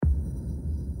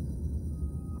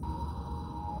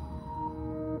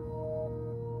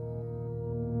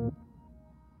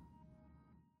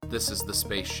This is The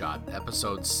Space Shot,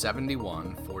 episode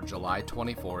 71 for July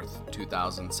 24th,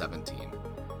 2017.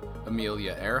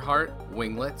 Amelia Earhart,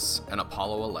 Winglets, and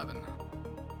Apollo 11.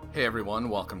 Hey everyone,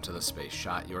 welcome to The Space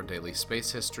Shot, your daily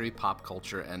space history, pop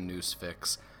culture, and news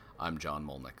fix. I'm John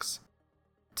Molnix.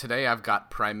 Today I've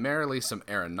got primarily some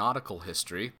aeronautical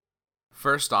history.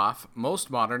 First off,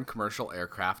 most modern commercial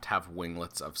aircraft have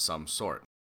winglets of some sort.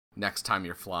 Next time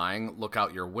you're flying, look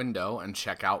out your window and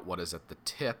check out what is at the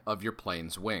tip of your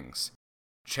plane's wings.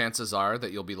 Chances are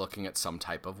that you'll be looking at some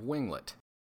type of winglet.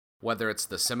 Whether it's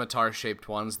the scimitar-shaped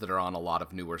ones that are on a lot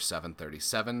of newer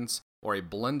 737s, or a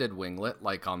blended winglet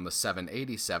like on the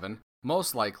 787,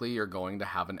 most likely you're going to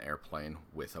have an airplane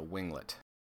with a winglet.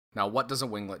 Now, what does a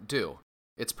winglet do?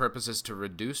 Its purpose is to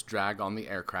reduce drag on the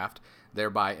aircraft,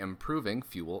 thereby improving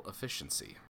fuel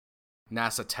efficiency.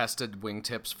 NASA tested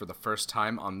wingtips for the first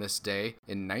time on this day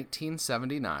in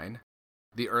 1979.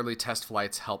 The early test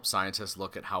flights helped scientists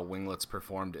look at how winglets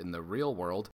performed in the real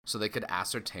world so they could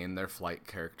ascertain their flight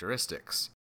characteristics.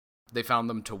 They found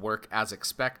them to work as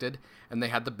expected, and they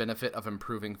had the benefit of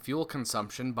improving fuel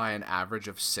consumption by an average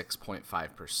of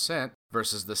 6.5%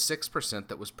 versus the 6%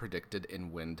 that was predicted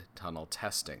in wind tunnel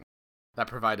testing. That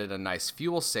provided a nice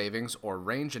fuel savings or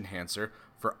range enhancer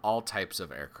for all types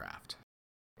of aircraft.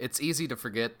 It's easy to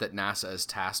forget that NASA is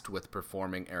tasked with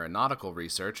performing aeronautical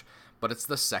research, but it's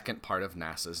the second part of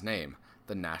NASA's name,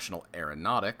 the National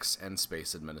Aeronautics and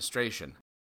Space Administration.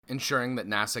 Ensuring that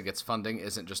NASA gets funding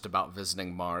isn't just about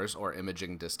visiting Mars or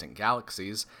imaging distant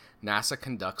galaxies. NASA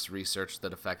conducts research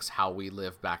that affects how we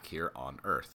live back here on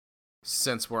Earth.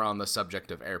 Since we're on the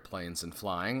subject of airplanes and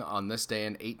flying, on this day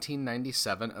in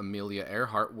 1897, Amelia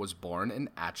Earhart was born in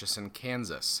Atchison,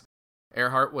 Kansas.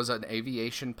 Earhart was an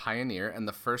aviation pioneer and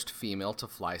the first female to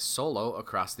fly solo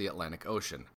across the Atlantic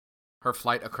Ocean. Her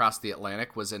flight across the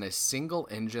Atlantic was in a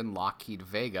single-engine Lockheed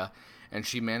Vega, and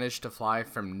she managed to fly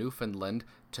from Newfoundland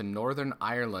to Northern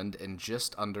Ireland in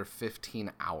just under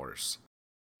 15 hours.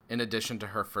 In addition to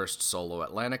her first solo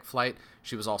Atlantic flight,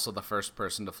 she was also the first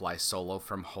person to fly solo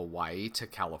from Hawaii to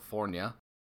California.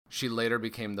 She later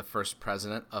became the first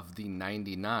president of the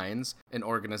 99s, an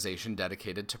organization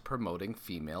dedicated to promoting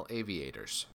female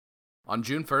aviators. On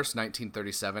June 1,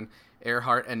 1937,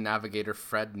 Earhart and navigator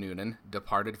Fred Noonan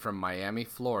departed from Miami,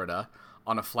 Florida,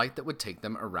 on a flight that would take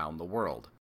them around the world.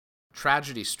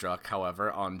 Tragedy struck,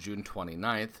 however, on June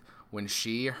 29th, when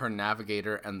she, her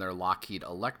navigator, and their Lockheed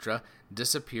Electra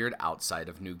disappeared outside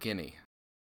of New Guinea.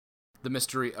 The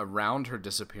mystery around her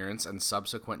disappearance and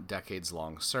subsequent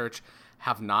decades-long search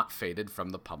have not faded from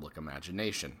the public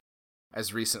imagination.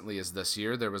 As recently as this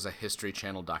year, there was a History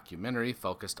Channel documentary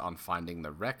focused on finding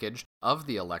the wreckage of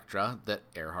the Electra that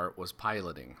Earhart was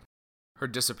piloting. Her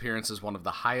disappearance is one of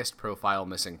the highest-profile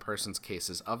missing persons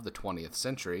cases of the 20th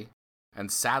century,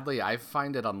 and sadly, I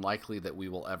find it unlikely that we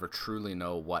will ever truly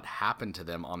know what happened to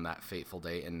them on that fateful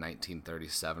day in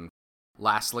 1937.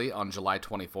 Lastly, on July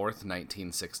 24,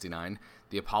 1969,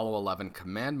 the Apollo 11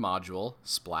 command module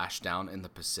splashed down in the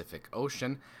Pacific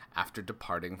Ocean after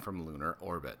departing from lunar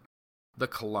orbit. The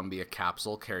Columbia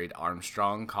capsule carried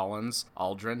Armstrong, Collins,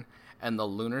 Aldrin, and the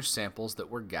lunar samples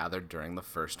that were gathered during the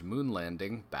first moon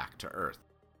landing back to Earth.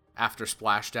 After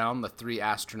splashdown, the three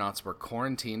astronauts were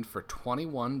quarantined for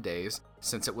 21 days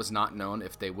since it was not known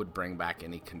if they would bring back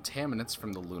any contaminants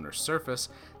from the lunar surface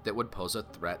that would pose a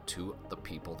threat to the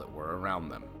people that were around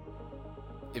them.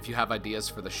 If you have ideas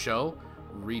for the show,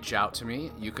 reach out to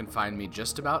me. You can find me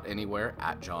just about anywhere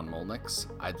at John Molnix.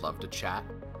 I'd love to chat.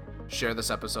 Share this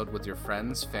episode with your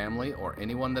friends, family, or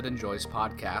anyone that enjoys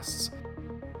podcasts.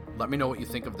 Let me know what you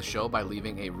think of the show by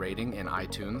leaving a rating in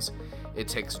iTunes. It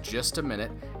takes just a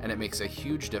minute, and it makes a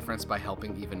huge difference by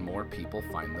helping even more people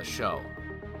find the show.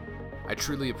 I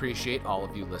truly appreciate all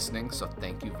of you listening, so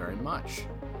thank you very much.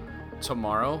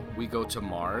 Tomorrow, we go to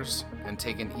Mars and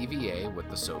take an EVA with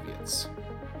the Soviets.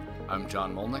 I'm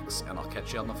John Molnix, and I'll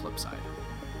catch you on the flip side.